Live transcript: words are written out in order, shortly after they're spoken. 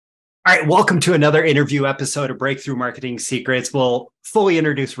All right, welcome to another interview episode of Breakthrough Marketing Secrets. We'll fully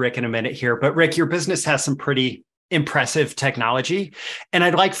introduce Rick in a minute here, but Rick, your business has some pretty impressive technology. And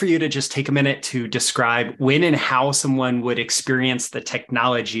I'd like for you to just take a minute to describe when and how someone would experience the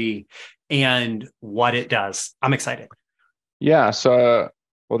technology and what it does. I'm excited. Yeah.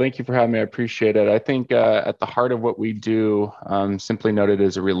 Well, thank you for having me. I appreciate it. I think at the heart of what we do, SimplyNoted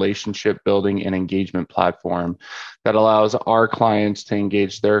is a relationship building and engagement platform that allows our clients to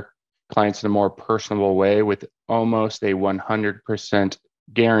engage their clients in a more personable way with almost a 100%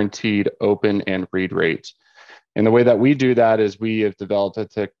 guaranteed open and read rate. And the way that we do that is we have developed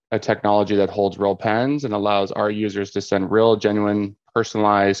a technology that holds real pens and allows our users to send real, genuine,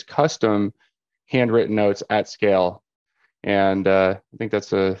 personalized, custom handwritten notes at scale. And I think that's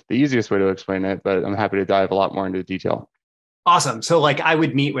the easiest way to explain it, but I'm happy to dive a lot more into detail. Awesome. So I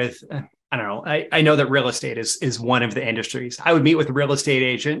would meet with, I don't know, I know that real estate is one of the industries. I would meet with a real estate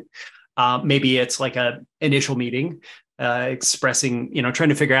agent. Maybe it's like a initial meeting, expressing, trying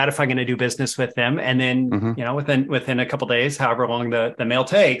to figure out if I'm going to do business with them. And then, within a couple of days, however long the mail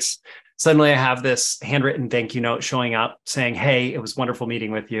takes, suddenly I have this handwritten thank you note showing up saying, hey, it was wonderful meeting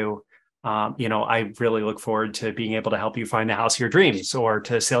with you. I really look forward to being able to help you find the house of your dreams or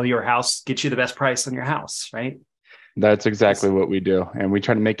to sell your house, get you the best price on your house, right? That's exactly what we do. And we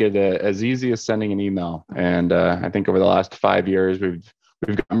try to make it as easy as sending an email. And I think over the last 5 years, we've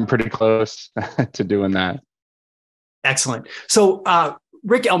gotten pretty close to doing that. Excellent. So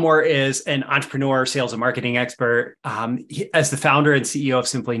Rick Elmore is an entrepreneur, sales and marketing expert. As the founder and CEO of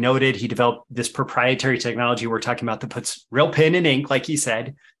SimplyNoted, he developed this proprietary technology we're talking about that puts real pen and ink, like he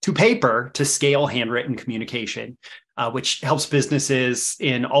said, to paper to scale handwritten communication, which helps businesses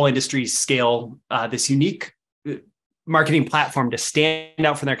in all industries scale this unique marketing platform to stand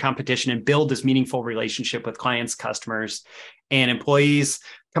out from their competition and build this meaningful relationship with clients, customers, and employees.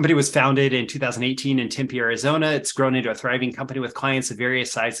 The company was founded in 2018 in Tempe, Arizona. It's grown into a thriving company with clients of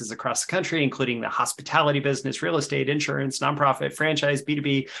various sizes across the country, including the hospitality business, real estate, insurance, nonprofit, franchise,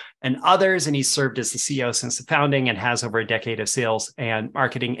 B2B, and others. And he's served as the CEO since the founding and has over a decade of sales and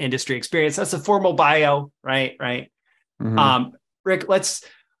marketing industry experience. That's a formal bio, right? Mm-hmm. Rick,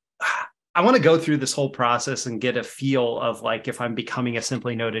 I want to go through this whole process and get a feel of if I'm becoming a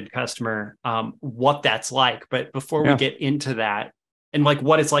SimplyNoted customer, what that's like. But before we get into that and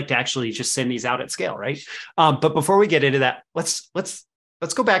what it's like to actually just send these out at scale, right? But before we get into that, let's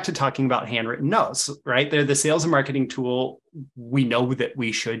go back to talking about handwritten notes, right? They're the sales and marketing tool we know that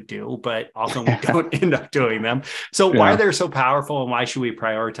we should do, but often we don't end up doing them. So why are they so powerful and why should we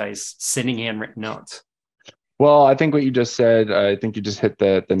prioritize sending handwritten notes? Well, I think what you just said, I think you just hit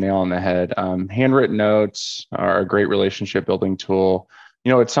the nail on the head. Handwritten notes are a great relationship building tool.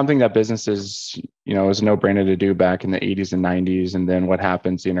 It's something that businesses, was a no-brainer to do back in the 80s and 90s. And then what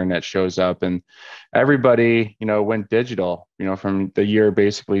happens? The internet shows up and everybody, went digital, from the year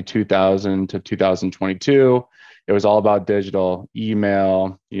basically 2000 to 2022. It was all about digital,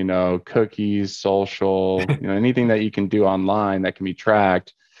 email, cookies, social, anything that you can do online that can be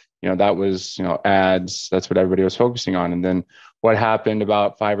tracked. That was, ads. That's what everybody was focusing on. And then what happened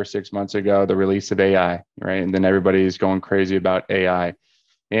about 5 or 6 months ago, the release of AI, right? And then everybody's going crazy about AI.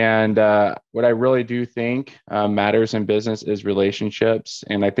 And what I really do think matters in business is relationships.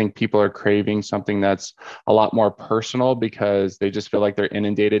 And I think people are craving something that's a lot more personal because they just feel like they're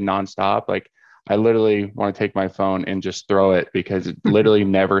inundated nonstop. I literally want to take my phone and just throw it because it literally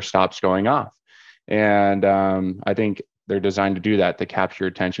never stops going off. And I think they're designed to do that, to capture your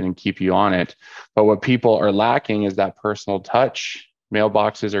attention and keep you on it. But what people are lacking is that personal touch.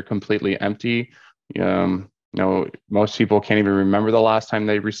 Mailboxes are completely empty. Most people can't even remember the last time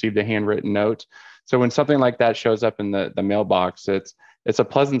they received a handwritten note. So when something like that shows up in the mailbox, it's a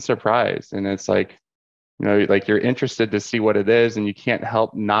pleasant surprise. And it's you're interested to see what it is and you can't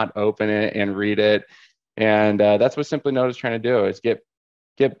help not open it and read it. And that's what SimplyNoted is trying to do, is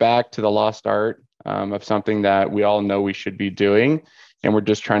get back to the lost art of something that we all know we should be doing. And we're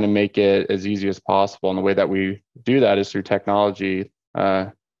just trying to make it as easy as possible. And the way that we do that is through technology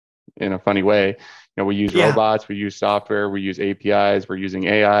in a funny way. We use robots, we use software, we use APIs, we're using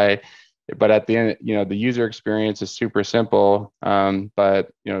AI. But at the end, the user experience is super simple.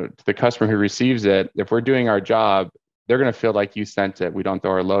 But the customer who receives it, if we're doing our job, they're going to feel like you sent it. We don't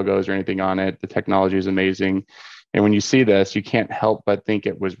throw our logos or anything on it. The technology is amazing. And when you see this, you can't help but think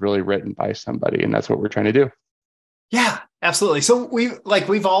it was really written by somebody. And that's what we're trying to do. Yeah, absolutely. So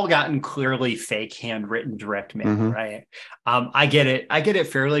we've all gotten clearly fake handwritten direct mail, right? I get it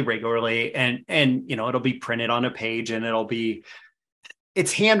fairly regularly, and it'll be printed on a page, and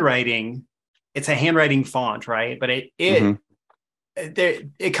it's handwriting. It's a handwriting font, right? But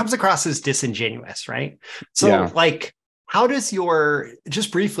it comes across as disingenuous, right? So Yeah. like, how does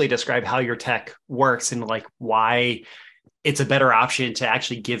just briefly describe how your tech works and like why it's a better option to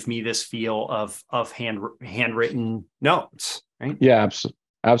actually give me this feel of handwritten notes, right? Yeah,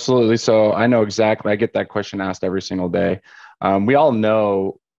 absolutely. So I know exactly. I get that question asked every single day. We all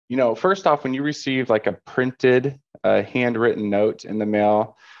know, first off, when you receive like a printed, handwritten note in the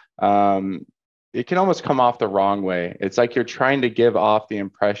mail, um, it can almost come off the wrong way. It's like you're trying to give off the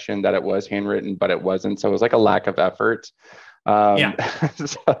impression that it was handwritten, but it wasn't. So it was like a lack of effort. Yeah.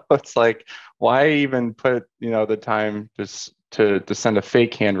 So it's like, why even put, the time just to send a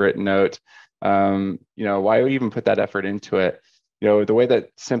fake handwritten note? Why even put that effort into it? The way that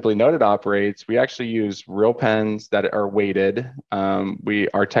Simply Noted operates, we actually use real pens that are weighted.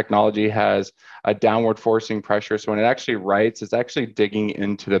 Our technology has a downward forcing pressure. So when it actually writes, it's actually digging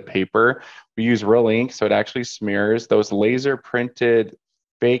into the paper. We use real ink, so it actually smears those laser printed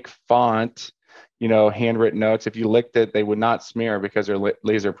fake font, handwritten notes. If you licked it, they would not smear because they're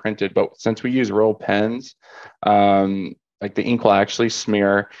laser printed. But since we use real pens, like the ink will actually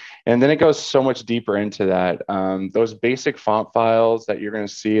smear. And then it goes so much deeper into that. Those basic font files that you're going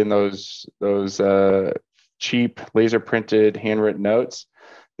to see in those cheap laser printed handwritten notes,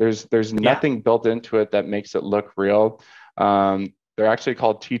 there's Yeah. nothing built into it that makes it look real. They're actually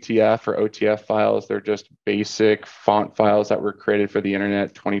called TTF or OTF files. They're just basic font files that were created for the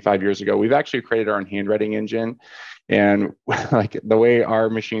internet 25 years ago. We've actually created our own handwriting engine, and like the way our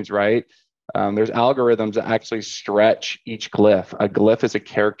machines write, there's algorithms that actually stretch each glyph. A glyph is a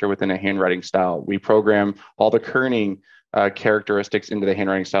character within a handwriting style. We program all the kerning characteristics into the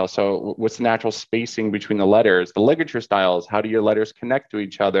handwriting style. So what's the natural spacing between the letters, the ligature styles, how do your letters connect to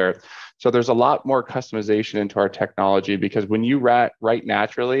each other? So there's a lot more customization into our technology because when you write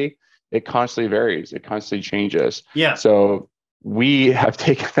naturally, it constantly varies, it constantly changes. Yeah. So we have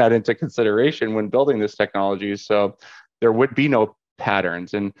taken that into consideration when building this technology. So there would be no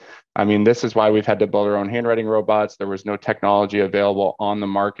patterns. And I mean, this is why we've had to build our own handwriting robots. There was no technology available on the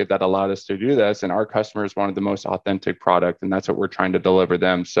market that allowed us to do this. And our customers wanted the most authentic product. And that's what we're trying to deliver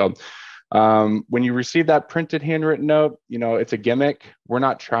them. So when you receive that printed handwritten note, it's a gimmick. We're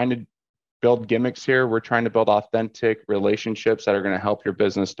not trying to build gimmicks here. We're trying to build authentic relationships that are going to help your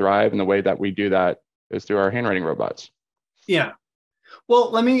business thrive. And the way that we do that is through our handwriting robots. Yeah.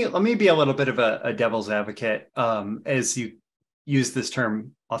 Well, let me be a little bit of a devil's advocate as you use this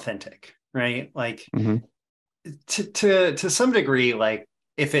term authentic, right? Like Mm-hmm. to some degree, like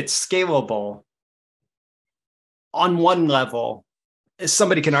if it's scalable on one level,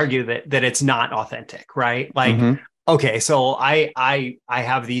 somebody can argue that it's not authentic, right? Like, Mm-hmm. okay, so I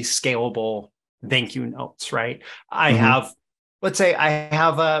have these scalable thank you notes, right? I Mm-hmm. have, let's say I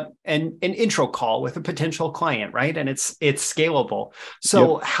have an intro call with a potential client, right? And it's scalable.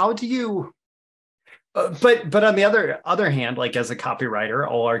 So Yep. how do you but on the other hand, like as a copywriter,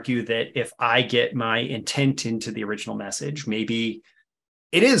 I'll argue that if I get my intent into the original message, maybe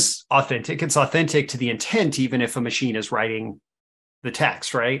it is authentic. It's authentic to the intent, even if a machine is writing the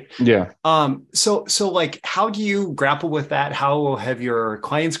text, right? Yeah. So like, how do you grapple with that? How have your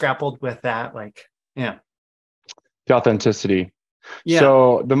clients grappled with that? Like, yeah, The authenticity. yeah,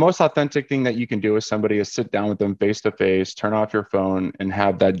 So the most authentic thing that you can do with somebody is sit down with them face to face, turn off your phone, and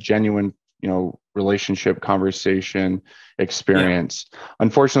have that genuine, relationship, conversation, yeah, experience.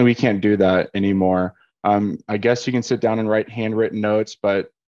 Unfortunately, we can't do that anymore. I guess you can sit down and write handwritten notes, but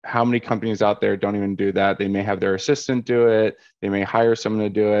how many companies out there don't even do that? They may have their assistant do it. They may hire someone to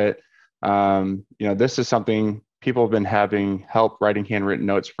do it. This is something people have been having help writing handwritten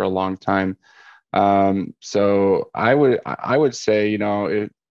notes for a long time. So I would say,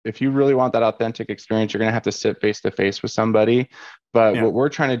 if you really want that authentic experience, you're going to have to sit face to face with somebody. But yeah, what we're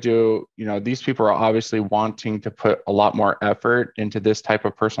trying to do, these people are obviously wanting to put a lot more effort into this type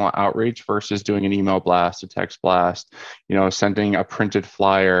of personal outreach versus doing an email blast, a text blast, sending a printed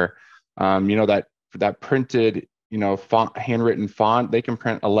flyer, that printed, handwritten font, they can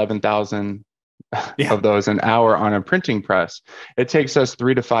print 11,000 yeah. of those an hour on a printing press. It takes us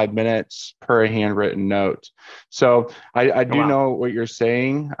 3 to 5 minutes per handwritten note. So I Oh, do wow. know what you're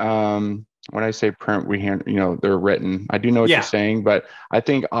saying. When I say print, they're written. I do know what you're Yeah, saying, but I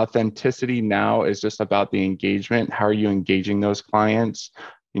think authenticity now is just about the engagement. How are you engaging those clients?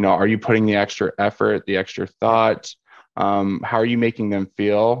 Are you putting the extra effort, the extra yeah, thought? How are you making them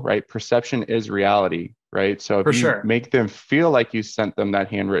feel, right? Perception is reality, right? So if for you sure. make them feel like you sent them that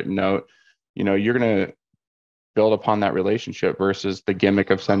handwritten note, you're going to build upon that relationship versus the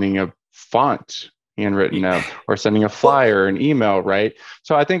gimmick of sending a font handwritten note or sending a Well, flyer, an email, right?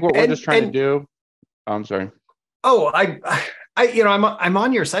 So I think what we're just trying to and do, I'm sorry. oh, I I'm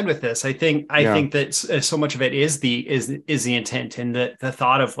on your side with this. I think that so much of it is the intent and the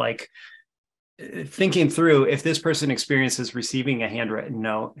thought of like thinking through, if this person experiences receiving a handwritten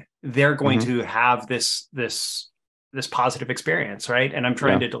note, they're going to have this positive experience, right? And I'm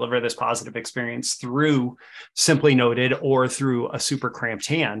trying to deliver this positive experience through SimplyNoted or through a super cramped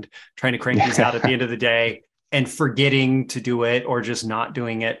hand, trying to crank these out at the end of the day and forgetting to do it or just not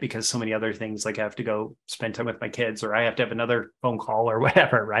doing it because so many other things, like I have to go spend time with my kids or I have to have another phone call or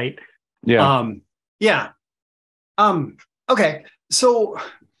whatever, right? Okay. So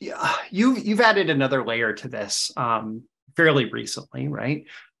you've added another layer to this fairly recently, right?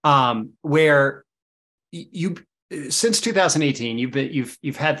 Where you since 2018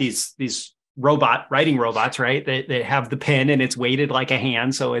 you've had these writing robots, right? They have the pen and it's weighted like a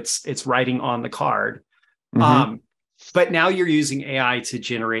hand, so it's writing on the card. But now you're using AI to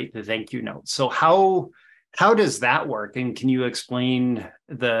generate the thank you note. So how does that work? And can you explain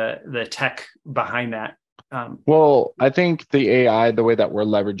the tech behind that? Well, I think the AI, the way that we're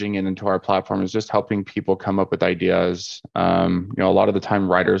leveraging it into our platform is just helping people come up with ideas. A lot of the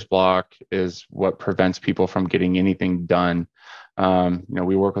time writer's block is what prevents people from getting anything done.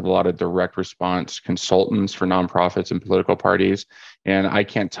 We work with a lot of direct response consultants for nonprofits and political parties. And I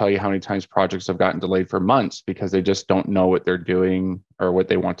can't tell you how many times projects have gotten delayed for months because they just don't know what they're doing or what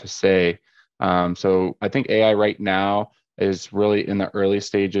they want to say. So I think AI right now is really in the early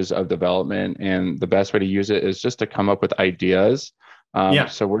stages of development. And the best way to use it is just to come up with ideas.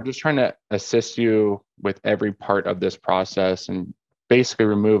 So we're just trying to assist you with every part of this process and basically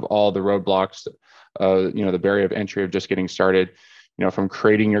remove all the roadblocks, the barrier of entry of just getting started. From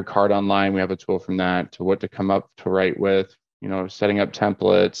creating your card online, we have a tool from that, to what to come up to write with, setting up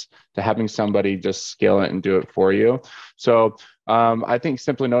templates, to having somebody just scale it and do it for you. So I think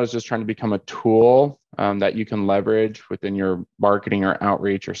SimplyNoted is just trying to become a tool that you can leverage within your marketing or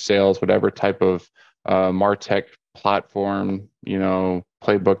outreach or sales, whatever type of MarTech platform,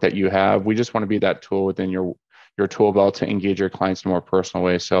 playbook that you have. We just want to be that tool within your tool belt to engage your clients in a more personal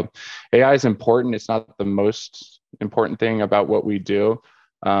way. So AI is important. It's not the most important thing about what we do.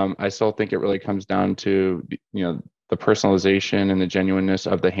 I still think it really comes down to, the personalization and the genuineness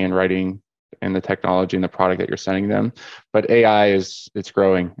of the handwriting and the technology and the product that you're sending them. But AI it's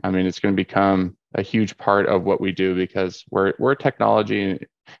growing. I mean, it's going to become a huge part of what we do because we're a technology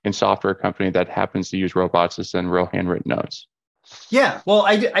and software company that happens to use robots to send real handwritten notes. Yeah, well,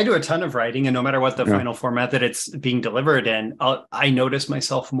 I do a ton of writing, and no matter what the final format that it's being delivered in, I notice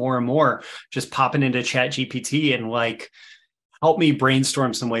myself more and more just popping into Chat GPT and like, help me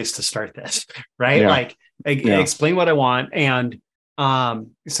brainstorm some ways to start this, right? Like, explain what I want. And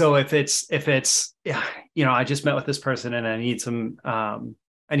so if it's I just met with this person and I need some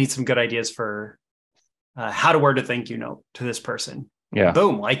good ideas for how to word a thank you note to this person. Yeah.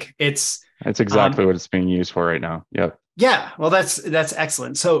 Boom. Like that's exactly what it's being used for right now. Yep. Yeah. Well, that's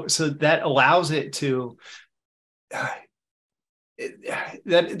excellent. So that allows it to,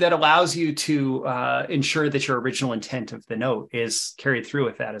 that allows you to ensure that your original intent of the note is carried through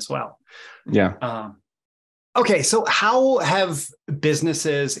with that as well. Yeah. Okay. So how have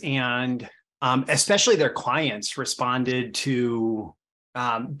businesses and especially their clients responded to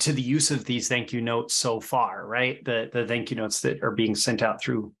the use of these thank you notes so far, right? The thank you notes that are being sent out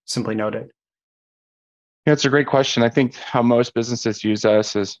through SimplyNoted. Yeah, it's a great question. I think how most businesses use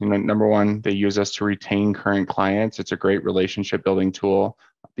us is, number one, they use us to retain current clients. It's a great relationship building tool.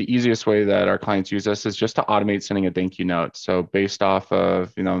 The easiest way that our clients use us is just to automate sending a thank you note. So based off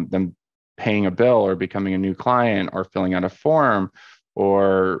of, them paying a bill or becoming a new client or filling out a form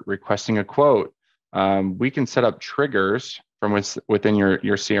or requesting a quote, we can set up triggers from within your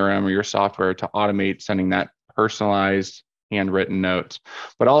CRM or your software to automate sending that personalized handwritten notes.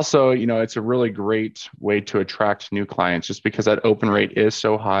 But also, it's a really great way to attract new clients just because that open rate is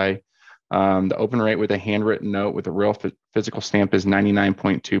so high. The open rate with a handwritten note with a real physical stamp is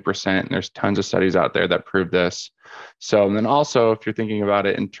 99.2%. And there's tons of studies out there that prove this. So, and then also, if you're thinking about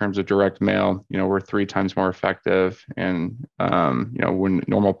it in terms of direct mail, we're 3 times more effective. And, when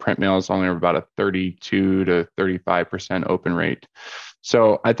normal print mail is only about a 32 to 35% open rate.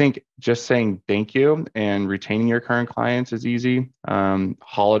 So I think just saying thank you and retaining your current clients is easy.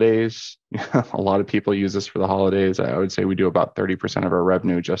 Holidays, a lot of people use this for the holidays. I would say we do about 30% of our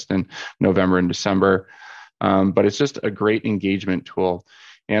revenue just in November and December. But it's just a great engagement tool.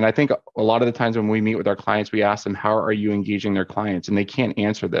 And I think a lot of the times when we meet with our clients, we ask them, how are you engaging their clients? And they can't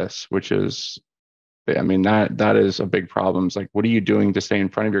answer this, which is, that is a big problem. It's like, what are you doing to stay in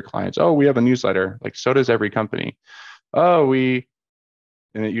front of your clients? Oh, we have a newsletter. Like, so does every company.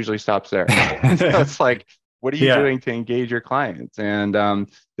 And it usually stops there. So it's like, What are you doing to engage your clients? And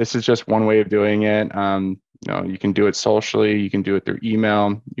this is just one way of doing it. You can do it socially, you can do it through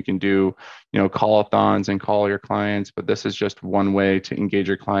email, you can do, call-a-thons and call your clients, but this is just one way to engage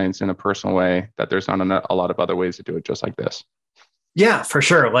your clients in a personal way that there's not a lot of other ways to do it just like this. Yeah, for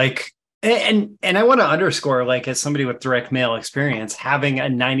sure. Like, and I want to underscore, like, as somebody with direct mail experience, having a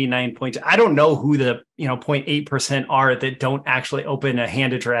 99 point, I don't know who the 0.8% are that don't actually open a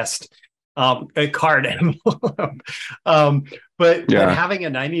hand addressed a card envelope. But having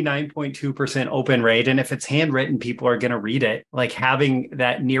a 99.2% open rate, and if it's handwritten, people are going to read it. Like having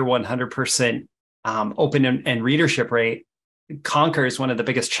that near 100% open and readership rate conquers one of the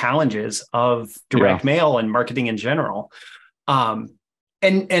biggest challenges of direct mail and marketing in general.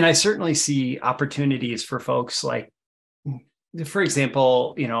 And I certainly see opportunities for folks like, for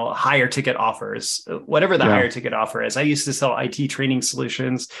example, higher ticket offers, whatever the higher ticket offer is. I used to sell IT training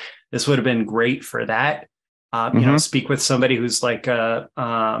solutions. This would have been great for that. Speak with somebody who's like a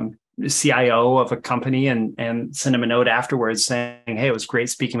CIO of a company and send them a note afterwards saying, hey, it was great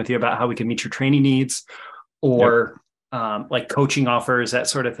speaking with you about how we can meet your training needs, or like coaching offers, that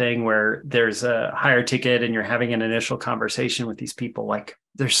sort of thing, where there's a higher ticket and you're having an initial conversation with these people. Like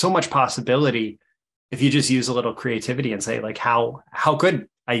there's so much possibility if you just use a little creativity and say, like, how could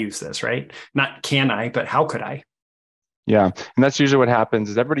I use this, right? Not can I, but how could I? Yeah. And that's usually what happens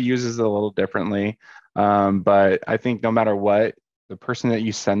is everybody uses it a little differently. But I think no matter what, the person that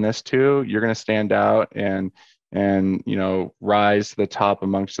you send this to, you're going to stand out and rise to the top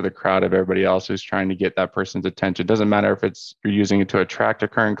amongst the crowd of everybody else who's trying to get that person's attention. It doesn't matter if you're using it to attract a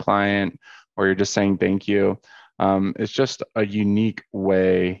current client or you're just saying thank you. It's just a unique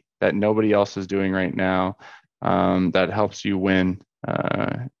way that nobody else is doing right now that helps you win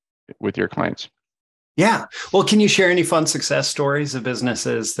with your clients. Yeah. Well, can you share any fun success stories of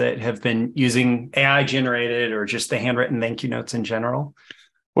businesses that have been using AI generated or just the handwritten thank you notes in general?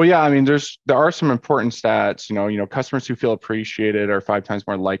 Well, yeah, I mean, there are some important stats. Customers who feel appreciated are 5 times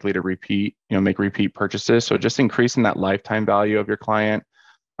more likely to make repeat purchases. So just increasing that lifetime value of your client.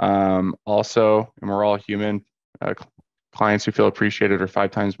 Also, and we're all human, clients who feel appreciated are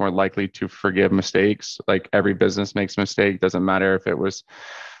 5 times more likely to forgive mistakes. Like every business makes a mistake. Doesn't matter if it was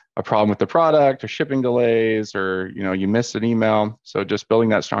a problem with the product or shipping delays or, you missed an email. So just building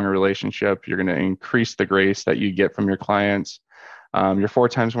that stronger relationship, you're going to increase the grace that you get from your clients. You're 4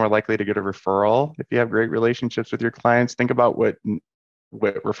 times more likely to get a referral if you have great relationships with your clients. Think about what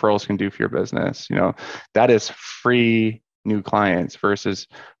referrals can do for your business. That is free new clients versus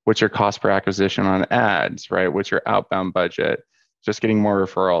what's your cost per acquisition on ads, right? What's your outbound budget? Just getting more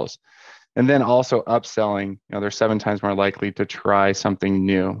referrals. And then also upselling, they're 7 times more likely to try something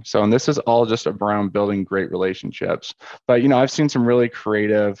new. So, and this is all just around building great relationships. But, I've seen some really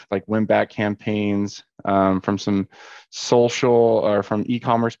creative, like win back campaigns from some social or from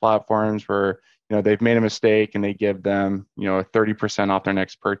e-commerce platforms where, they've made a mistake and they give them, a 30% off their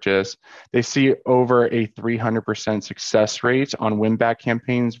next purchase. They see over a 300% success rate on win back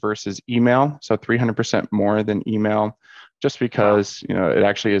campaigns versus email. So 300% more than email. Just because, it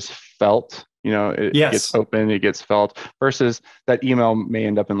actually is felt, it gets open, it gets felt versus that email may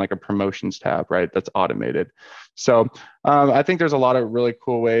end up in like a promotions tab, right? That's automated. So I think there's a lot of really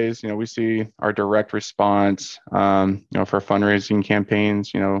cool ways, we see our direct response, for fundraising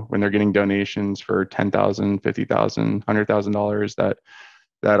campaigns, when they're getting donations for $10,000, $50,000, $100,000,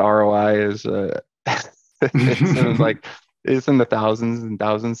 that ROI is, it's in the thousands and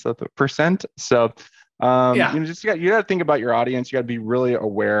thousands of percent. So, you got to think about your audience. You got to be really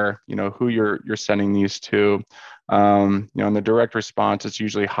aware, who you're sending these to. In the direct response, it's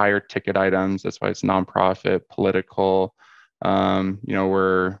usually higher ticket items. That's why it's nonprofit, political.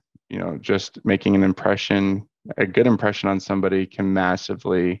 We're just making an impression, a good impression on somebody can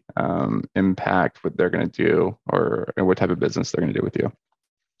massively impact what they're going to do or what type of business they're going to do with you.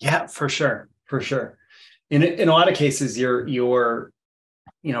 Yeah, for sure, for sure. In a lot of cases, you're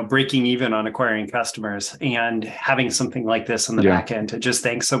breaking even on acquiring customers, and having something like this on the back end to just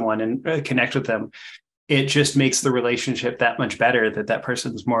thank someone and connect with them. It just makes the relationship that much better, that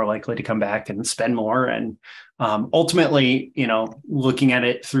person's more likely to come back and spend more. And ultimately, looking at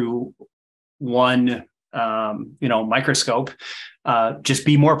it through one, microscope, just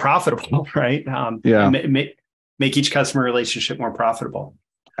be more profitable, right? Make each customer relationship more profitable.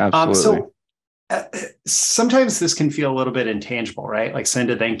 Absolutely. Sometimes this can feel a little bit intangible, right? Like send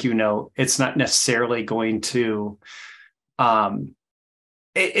a thank you note. It's not necessarily going to,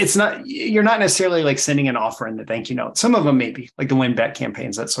 you're not necessarily like sending an offer in the thank you note. Some of them maybe, like the win back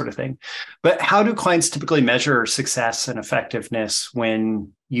campaigns, that sort of thing. But how do clients typically measure success and effectiveness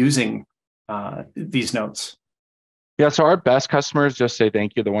when using these notes? Yeah, so our best customers just say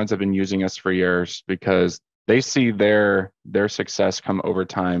thank you, the ones that have been using us for years, because they see their success come over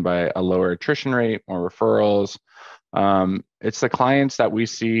time by a lower attrition rate, more referrals. It's the clients that we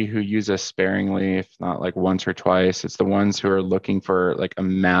see who use us sparingly, if not like once or twice. It's the ones who are looking for like a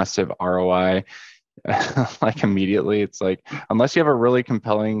massive ROI, like immediately. It's like, unless you have a really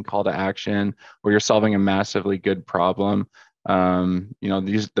compelling call to action or you're solving a massively good problem,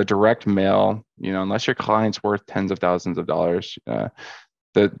 the direct mail, unless your client's worth tens of thousands of dollars,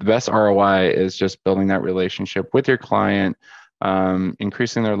 the best ROI is just building that relationship with your client,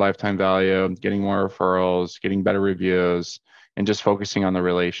 increasing their lifetime value, getting more referrals, getting better reviews, and just focusing on the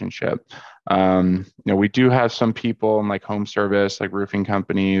relationship. We do have some people in like home service, like roofing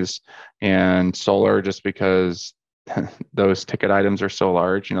companies and solar, just because those ticket items are so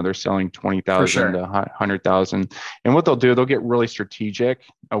large. They're selling 20,000 to 100,000. And what they'll do, they'll get really strategic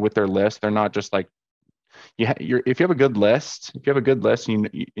with their list. They're not just like, if you have a good list,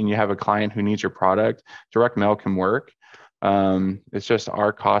 and you have a client who needs your product, direct mail can work. It's just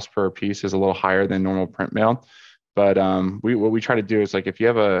our cost per piece is a little higher than normal print mail. But what we try to do is, like, if you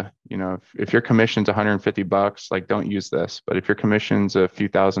have if your commission's $150, like, don't use this. But if your commission's a few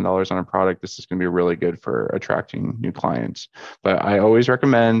 $1,000s on a product, this is going to be really good for attracting new clients. But I always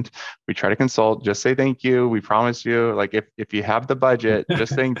recommend we try to consult. Just say thank you. We promise you, like, if you have the budget,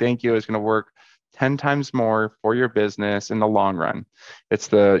 just saying thank you is going to work 10 times more for your business in the long run. It's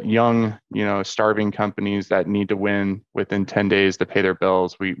the young, starving companies that need to win within 10 days to pay their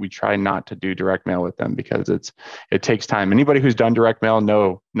bills. We try not to do direct mail with them because it takes time. Anybody who's done direct mail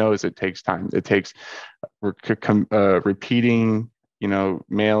knows it takes time. It takes repeating,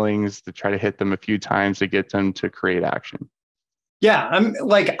 mailings to try to hit them a few times to get them to create action. Yeah,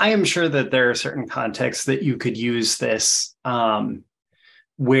 I am sure that there are certain contexts that you could use this,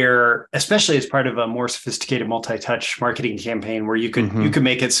 where, especially as part of a more sophisticated multi-touch marketing campaign, where you could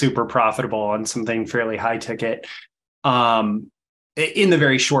make it super profitable on something fairly high ticket in the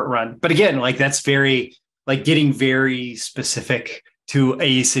very short run. But again, like, that's very, like, getting very specific to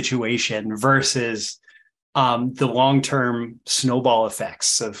a situation versus the long-term snowball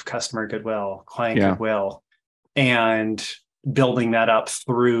effects of customer goodwill, client goodwill, and building that up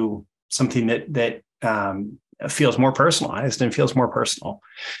through something that feels more personalized and feels more personal.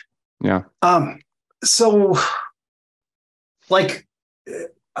 Yeah. So, like,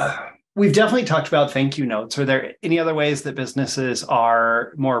 we've definitely talked about thank you notes. Are there any other ways that businesses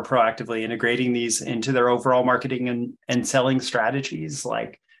are more proactively integrating these into their overall marketing and selling strategies?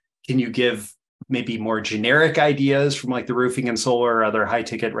 Like, can you give maybe more generic ideas from, like, the roofing and solar or other high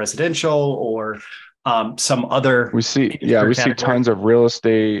ticket residential, or some other? We see tons of real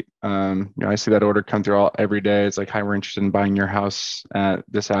estate. I see that order come through every day. It's like, hi, we're interested in buying your house at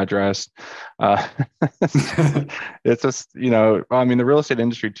this address. It's just, the real estate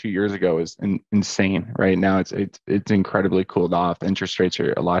industry 2 years ago was insane. Right now, it's incredibly cooled off. Interest rates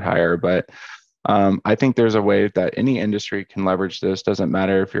are a lot higher, but I think there's a way that any industry can leverage this. Doesn't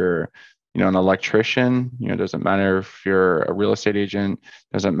matter if you're an electrician, doesn't matter if you're a real estate agent,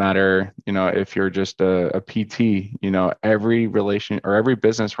 doesn't matter, if you're just a PT, every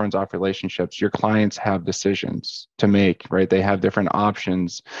business runs off relationships. Your clients have decisions to make, right? They have different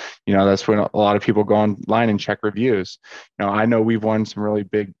options. That's when a lot of people go online and check reviews. I know we've won some really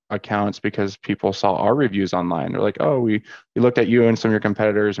big accounts because people saw our reviews online. They're like, oh, we looked at you and some of your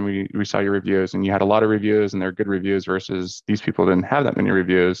competitors, and we saw your reviews, and you had a lot of reviews, and they're good reviews, versus these people didn't have that many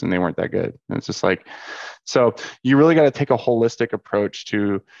reviews and they weren't that good. And it's just like, so you really got to take a holistic approach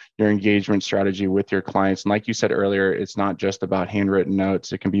to your engagement strategy with your clients. And like you said earlier, it's not just about handwritten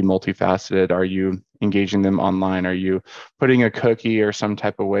notes. It can be multifaceted. Are you engaging them online? Are you putting a cookie or some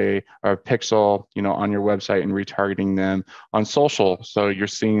type of way, or a pixel, on your website and retargeting them on social? So they're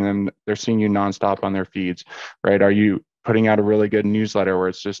seeing you nonstop on their feeds, right? Are you putting out a really good newsletter where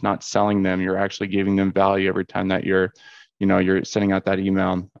it's just not selling them? You're actually giving them value every time that you're sending out that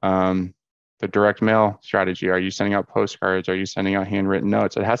email. The direct mail strategy. Are you sending out postcards? Are you sending out handwritten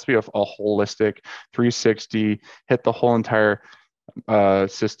notes? It has to be a holistic 360, hit the whole entire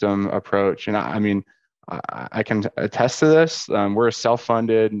system approach. And I can attest to this. We're a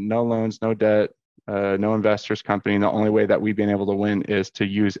self-funded, no loans, no debt, no investors company. And the only way that we've been able to win is to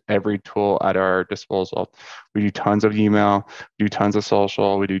use every tool at our disposal. We do tons of email, we do tons of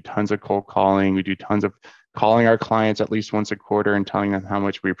social, we do tons of cold calling, we do tons of calling our clients at least once a quarter and telling them how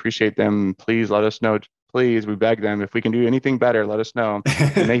much we appreciate them. Please let us know. Please, we beg them. If we can do anything better, let us know.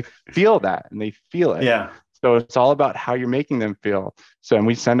 And they feel that, and they feel it. Yeah. So it's all about how you're making them feel. So, and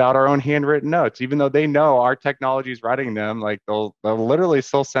we send out our own handwritten notes, even though they know our technology is writing them. Like they'll literally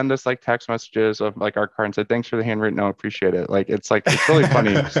still send us like text messages of like our card and say, "Thanks for the handwritten note, appreciate it." It's really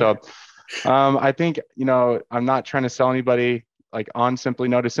funny. So, I think I'm not trying to sell anybody like on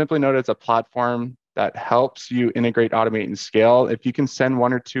SimplyNoted. SimplyNoted is a platform that helps you integrate, automate, and scale. If you can send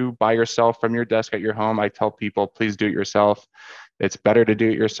one or two by yourself from your desk at your home, I tell people, please do it yourself. It's better to do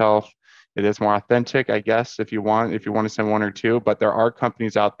it yourself. It is more authentic, I guess, if you want to send one or two, but there are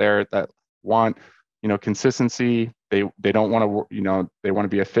companies out there that want, consistency. They don't want to, they want to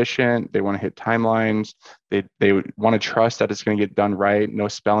be efficient. They want to hit timelines. They want to trust that it's going to get done right. No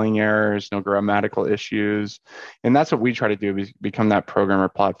spelling errors, no grammatical issues. And that's what we try to do, is become that programmer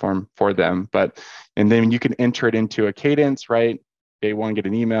platform for them. And then you can enter it into a cadence, right? Day one, get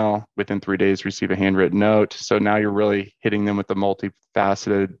an email. Within 3 days, receive a handwritten note. So now you're really hitting them with the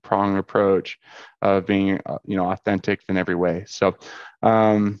multifaceted prong approach of being, authentic in every way. So,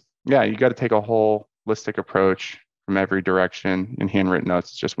 you got to take a holistic approach from every direction. And handwritten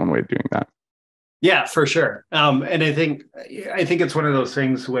notes is just one way of doing that. Yeah, for sure. And I think it's one of those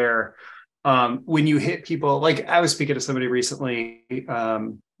things where when you hit people, like I was speaking to somebody recently,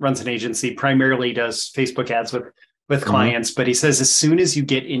 runs an agency, primarily does Facebook ads with clients, but he says as soon as you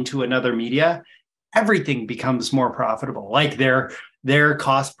get into another media, everything becomes more profitable. Like their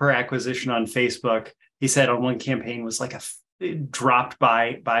cost per acquisition on Facebook, he said on one campaign was like it dropped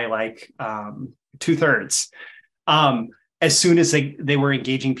by like 2/3. As soon as they were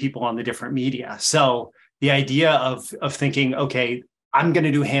engaging people on the different media. So the idea of thinking, okay, I'm going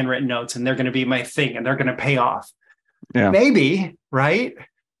to do handwritten notes and they're going to be my thing and they're going to pay off. Yeah. Maybe, right?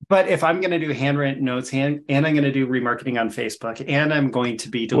 But if I'm going to do handwritten notes and I'm going to do remarketing on Facebook and I'm going to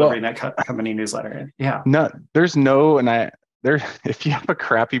be delivering that company newsletter. Yeah. No, if you have a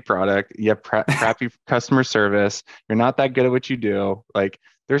crappy product, you have crappy customer service, you're not that good at what you do, like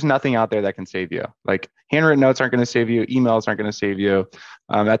there's nothing out there that can save you. Like handwritten notes aren't going to save you. Emails aren't going to save you.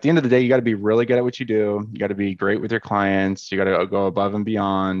 At the end of the day, you got to be really good at what you do. You got to be great with your clients. You got to go above and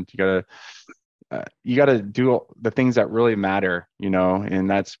beyond. You got to do the things that really matter, and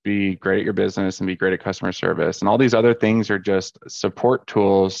that's be great at your business and be great at customer service. And all these other things are just support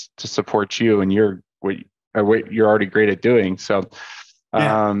tools to support you and what you're already great at doing. So,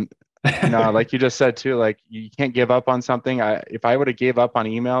 like you just said too, like you can't give up on something. If I would have gave up on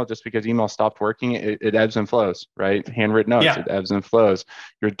email just because email stopped working, it ebbs and flows, right? Handwritten notes, it ebbs and flows.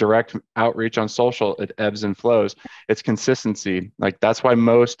 Your direct outreach on social, it ebbs and flows. It's consistency. Like that's why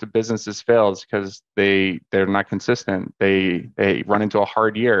most businesses fail, is because they're not consistent. They run into a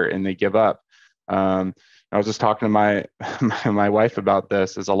hard year and they give up. I was just talking to my wife about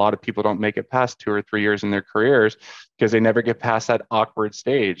this, is a lot of people don't make it past 2 or 3 years in their careers because they never get past that awkward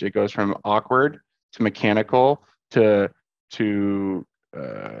stage. It goes from awkward to mechanical to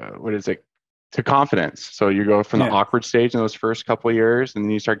confidence. So you go from the awkward stage in those first couple of years, and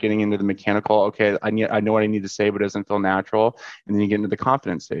then you start getting into the mechanical. Okay, I know what I need to say, but it doesn't feel natural. And then you get into the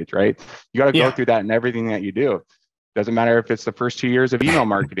confidence stage, right? You got to go through that in everything that you do. Doesn't matter if it's the first 2 years of email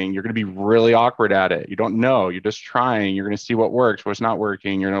marketing, you're going to be really awkward at it. You don't know. You're just trying. You're going to see what works, what's not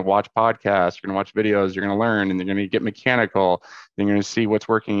working. You're going to watch podcasts. You're going to watch videos. You're going to learn, and you're going to get mechanical. Then you're going to see what's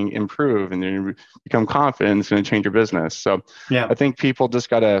working, improve, and then you become confident. It's going to change your business. So I think people just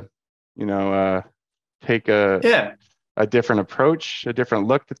got to, take a different approach, a different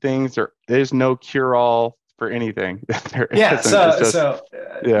look to things. There is no cure-all for anything. The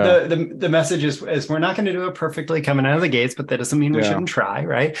message is we're not going to do it perfectly coming out of the gates, but that doesn't mean we shouldn't try,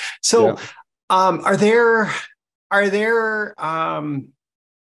 right? So are there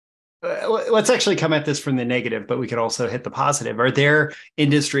let's actually come at this from the negative, but we could also hit the positive. Are there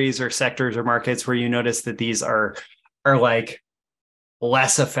industries or sectors or markets where you notice that these are like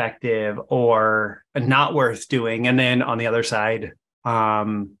less effective or not worth doing? And then on the other side,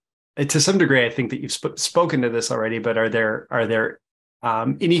 to some degree, I think that you've spoken to this already, but are there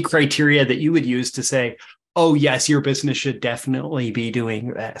any criteria that you would use to say, oh, yes, your business should definitely be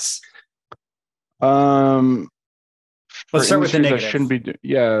doing this? Let's start with the negative. Shouldn't be.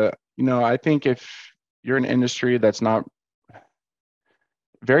 I think if you're an industry that's not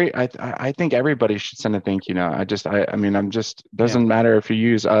I think everybody should send a thank you note. Doesn't matter if you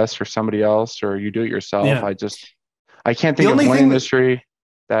use us or somebody else or you do it yourself. I can't think of one industry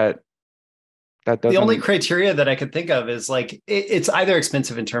that doesn't. The only criteria that I could think of is like it's either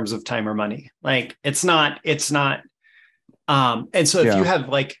expensive in terms of time or money. Like it's not. And so if you have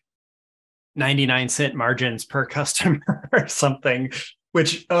like 99-cent margins per customer or something,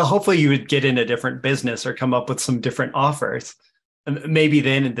 which hopefully you would get in a different business or come up with some different offers. maybe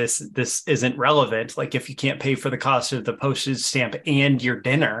then this isn't relevant. Like if you can't pay for the cost of the postage stamp and your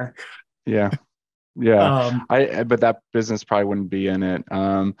dinner. Yeah. Yeah. Um, But that business probably wouldn't be in it. Yeah.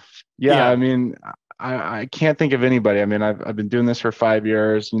 I yeah, mean, I can't think of anybody. I mean, I've been doing this for 5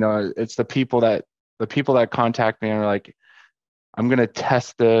 years. You know, it's the people that contact me and are like, I'm going to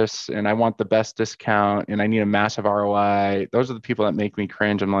test this and I want the best discount and I need a massive ROI. Those are the people that make me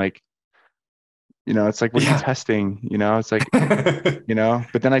cringe. I'm like, it's like, what are you yeah. testing? It's like,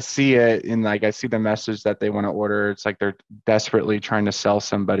 but then I see it and like, I see the message that they want to order. It's like they're desperately trying to sell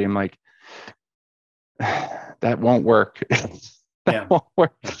somebody. I'm like, that won't work. That Yeah. won't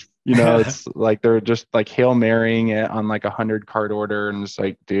work. It's like they're just like Hail Marrying it on like 100 card order. And it's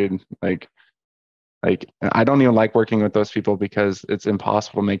like, dude, like I don't even like working with those people because it's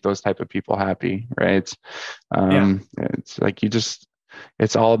impossible to make those type of people happy, right? Yeah. It's like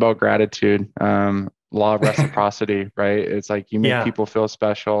it's all about gratitude. Law of reciprocity, right? It's like you make Yeah. people feel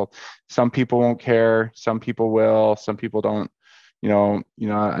special. Some people won't care, some people will, some people don't.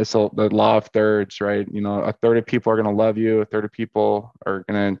 It's the law of thirds, right? A third of people are going to love you, a third of people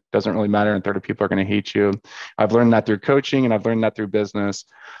doesn't really matter, and a third of people are going to hate you. I've learned that through coaching and I've learned that through business.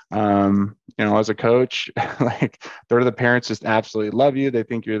 As a coach, like a third of the parents just absolutely love you. They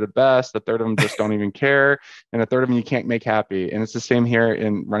think you're the best. A third of them just don't even care. And a third of them you can't make happy. And it's the same here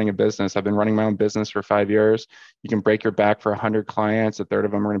in running a business. I've been running my own business for 5 years. You can break your back for 100 clients. A third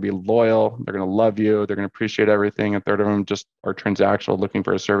of them are going to be loyal. They're going to love you. They're going to appreciate everything. A third of them just are transactional, looking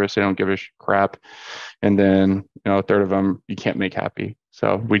for a service. They don't give a crap. And then, a third of them you can't make happy.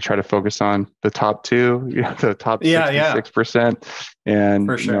 So we try to focus on the top two, the top Yeah. Yeah. 66%, and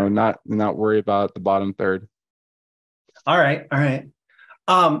For sure. not worry about the bottom third. All right. All right.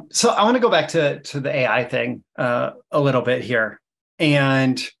 So I want to go back to the AI thing a little bit here.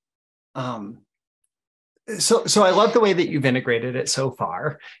 And so I love the way that you've integrated it so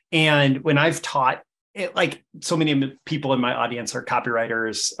far. And when I've taught it, like so many people in my audience are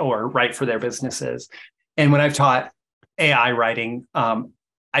copywriters or write for their businesses. And when I've taught AI writing,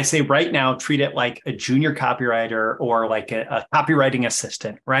 I say right now, treat it like a junior copywriter or like a copywriting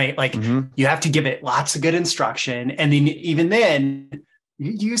assistant, right? Like you have to give it lots of good instruction. And then even then,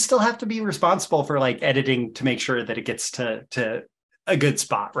 you still have to be responsible for like editing to make sure that it gets to a good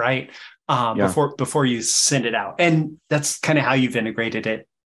spot, right? Before you send it out. And that's kind of how you've integrated it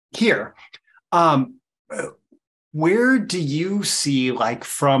here. Where do you see, like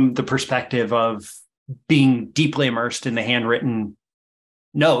from the perspective of being deeply immersed in the handwritten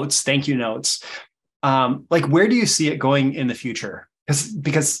notes, thank you notes, like where do you see it going in the future?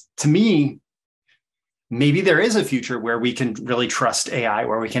 Because to me, maybe there is a future where we can really trust AI,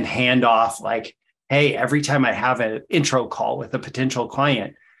 where we can hand off like, hey, every time I have an intro call with a potential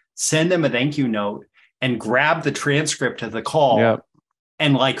client, send them a thank you note and grab the transcript of the call. Yep.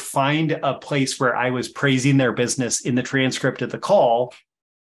 And like find a place where I was praising their business in the transcript of the call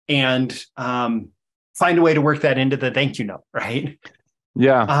and find a way to work that into the thank you note, right?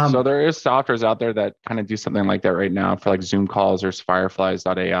 Yeah. So there is softwares out there that kind of do something like that right now for like Zoom calls. There's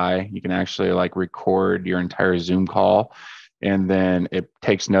fireflies.ai. You can actually like record your entire Zoom call and then it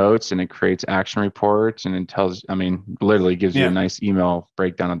takes notes and it creates action reports and it literally gives you a nice email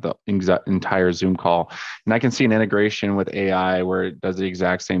breakdown of the entire Zoom call. And I can see an integration with AI where it does the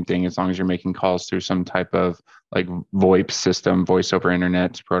exact same thing as long as you're making calls through some type of like VoIP system, voice over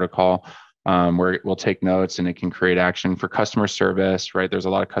internet protocol. Where it will take notes and it can create action for customer service, right? There's a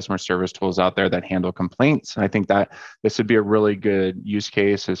lot of customer service tools out there that handle complaints. And I think that this would be a really good use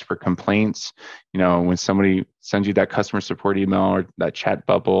case is for complaints. When somebody sends you that customer support email or that chat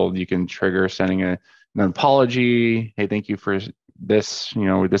bubble, you can trigger sending an apology. Hey, thank you for this.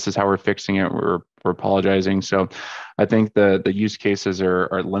 This is how we're fixing it. We're apologizing. So I think the use cases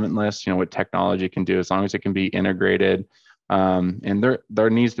are limitless, what technology can do as long as it can be integrated. And there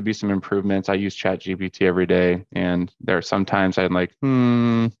needs to be some improvements. I use ChatGPT every day, and there are sometimes I'm like,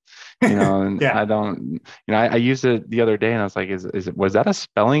 and I don't, I used it the other day, and I was like, was that a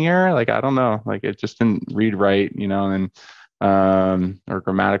spelling error? Like, I don't know, like it just didn't read right, and or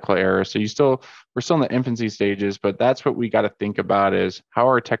grammatical error. So we're still in the infancy stages, but that's what we got to think about is how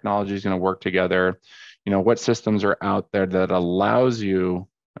our technology is going to work together. What systems are out there that allows you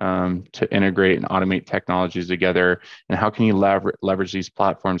to integrate and automate technologies together, and how can you leverage these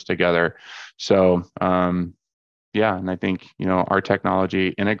platforms together? So and I think our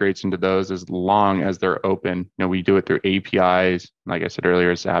technology integrates into those as long as they're open. We do it through APIs, like I said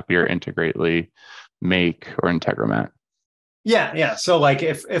earlier, Zapier, Integrately, Make, or Integromat. Yeah. So like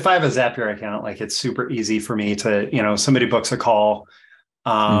if I have a Zapier account, like it's super easy for me to, somebody books a call.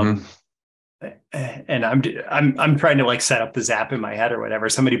 and I'm trying to like set up the Zap in my head or whatever.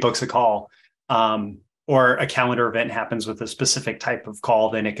 Somebody books a call, or a calendar event happens with a specific type of call,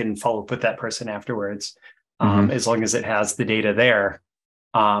 then it can follow up with that person afterwards, as long as it has the data there,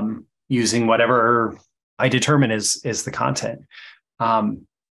 using whatever I determine is the content.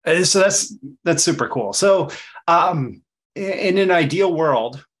 So that's super cool. So in an ideal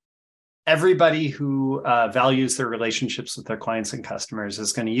world, everybody who values their relationships with their clients and customers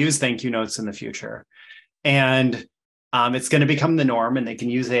is going to use thank you notes in the future. And it's going to become the norm, and they can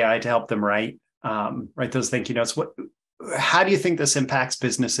use AI to help them write those thank you notes. How do you think this impacts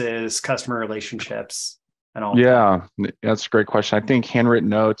businesses, customer relationships, and all? Yeah, that's a great question. I think handwritten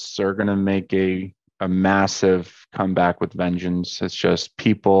notes are going to make a massive comeback with vengeance. It's just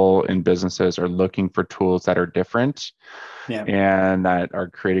people and businesses are looking for tools that are different, and that are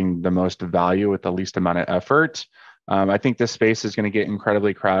creating the most value with the least amount of effort. I think this space is going to get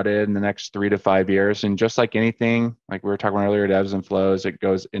incredibly crowded in the next 3 to 5 years. And just like anything, like we were talking about earlier, it ebbs and flows, it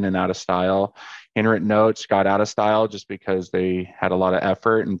goes in and out of style. Handwritten notes got out of style just because they had a lot of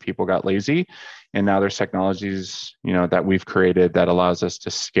effort and people got lazy. And now there's technologies, that we've created that allows us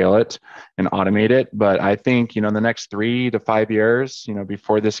to scale it and automate it. But I think, in the next 3 to 5 years,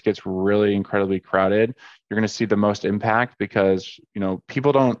 before this gets really incredibly crowded, you're going to see the most impact because,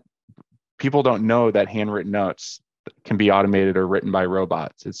 people don't know that handwritten notes can be automated or written by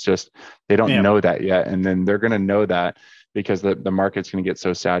robots. It's just, they don't know that yet. And then they're going to know that because the market's going to get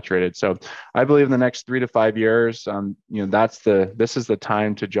so saturated. So I believe in the next 3 to 5 years, this is the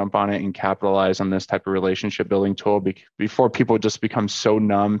time to jump on it and capitalize on this type of relationship building tool before people just become so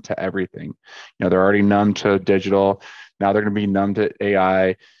numb to everything. They're already numb to digital. Now they're going to be numb to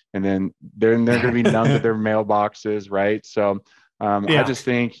AI, and then they're going to be numb to their mailboxes, right? So I just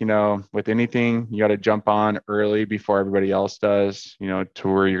think, with anything, you got to jump on early before everybody else does, to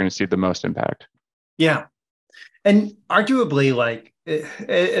where you're going to see the most impact. Yeah. And arguably, like,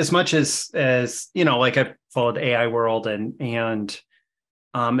 as much as like I've followed the AI world, and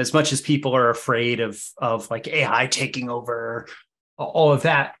as much as people are afraid of like AI taking over all of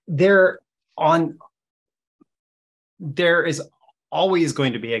that, there is always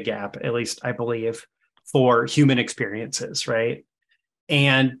going to be a gap, at least I believe, for human experiences, right?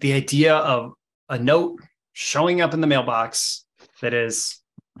 And the idea of a note showing up in the mailbox that is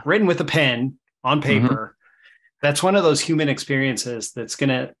written with a pen on paper, that's one of those human experiences that's going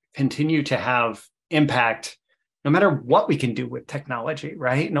to continue to have impact no matter what we can do with technology,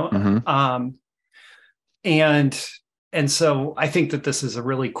 right? And so I think that this is a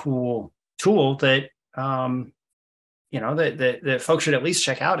really cool tool that that folks should at least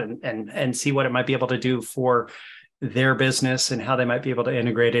check out and see what it might be able to do for their business and how they might be able to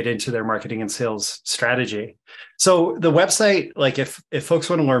integrate it into their marketing and sales strategy. So the website, like if folks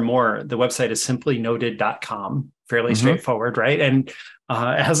want to learn more, the website is simplynoted.com, fairly straightforward, right? And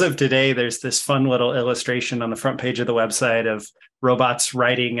as of today, there's this fun little illustration on the front page of the website of robots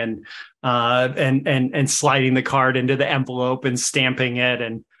writing and sliding the card into the envelope and stamping it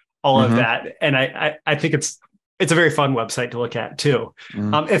and all of that. And I think it's a very fun website to look at too.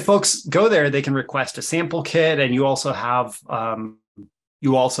 If folks go there, they can request a sample kit, and you also have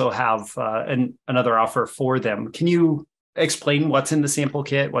another offer for them. Can you explain what's in the sample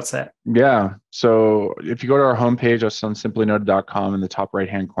kit? What's that? Yeah. So if you go to our homepage, it's on simplynoted.com, in the top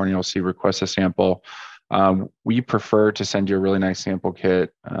right-hand corner, you'll see request a sample. We prefer to send you a really nice sample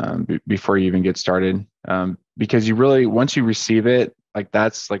kit before you even get started, because once you receive it, like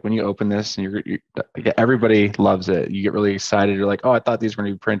that's like when you open this and everybody loves it. You get really excited. You're like, oh, I thought these were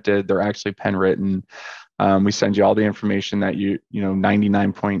going to be printed. They're actually pen written. We send you all the information that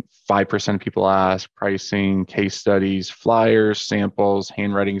 99.5% of people ask: pricing, case studies, flyers, samples,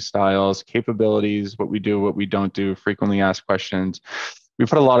 handwriting styles, capabilities, what we do, what we don't do, frequently asked questions. We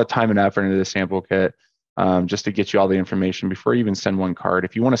put a lot of time and effort into the sample kit, just to get you all the information before you even send one card.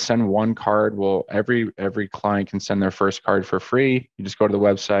 If you want to send one card, well, every client can send their first card for free. You just go to the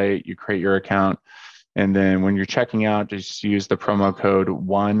website, you create your account, and then when you're checking out, just use the promo code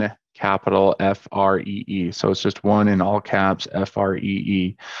 1 capital FREE. So it's just 1 in all caps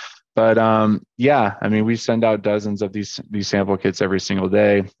FREE. But we send out dozens of these sample kits every single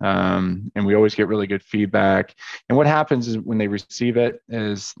day, and we always get really good feedback. And what happens is when they receive it,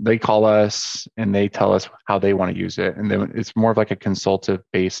 is they call us and they tell us how they want to use it, and then it's more of like a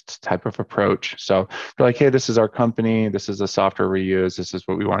consultative-based type of approach. So they're like, "Hey, this is our company. This is the software we use. This is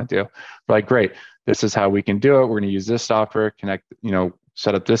what we want to do." We're like, "Great. This is how we can do it. We're going to use this software,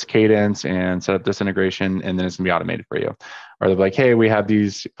 set up this cadence and set up this integration, and then it's going to be automated for you." Or they're like, "Hey, we have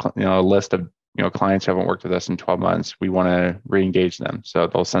these, list of clients who haven't worked with us in 12 months, we want to re-engage them. So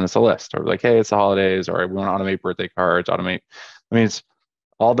they'll send us a list or like, hey, it's the holidays, or we want to automate birthday cards, it's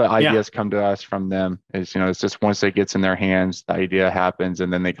all the ideas come to us from them. It's just once it gets in their hands, the idea happens,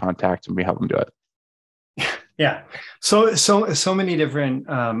 and then they contact and we help them do it. Yeah. So many different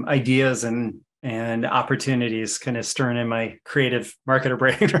ideas and opportunities kind of stirring in my creative marketer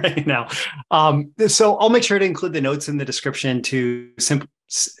brain right now. So I'll make sure to include the notes in the description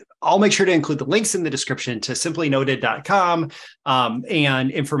I'll make sure to include the links in the description to simplynoted.com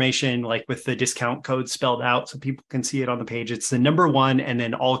and information like with the discount code spelled out so people can see it on the page. It's the number 1 and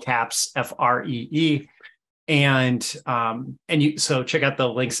then all caps FREE. So check out the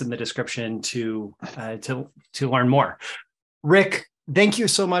links in the description to learn more. Rick, thank you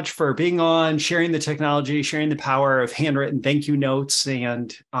so much for being on, sharing the technology, sharing the power of handwritten thank you notes,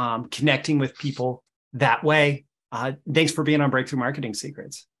 and connecting with people that way. Thanks for being on Breakthrough Marketing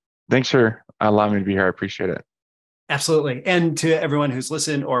Secrets. Thanks for allowing me to be here. I appreciate it. Absolutely. And to everyone who's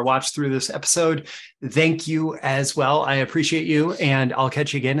listened or watched through this episode, thank you as well. I appreciate you, and I'll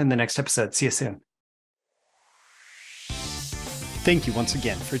catch you again in the next episode. See you soon. Thank you once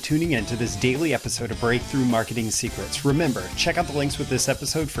again for tuning in to this daily episode of Breakthrough Marketing Secrets. Remember, check out the links with this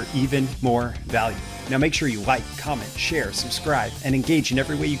episode for even more value. Now make sure you like, comment, share, subscribe, and engage in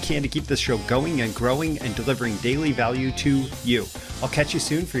every way you can to keep this show going and growing and delivering daily value to you. I'll catch you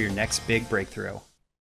soon for your next big breakthrough.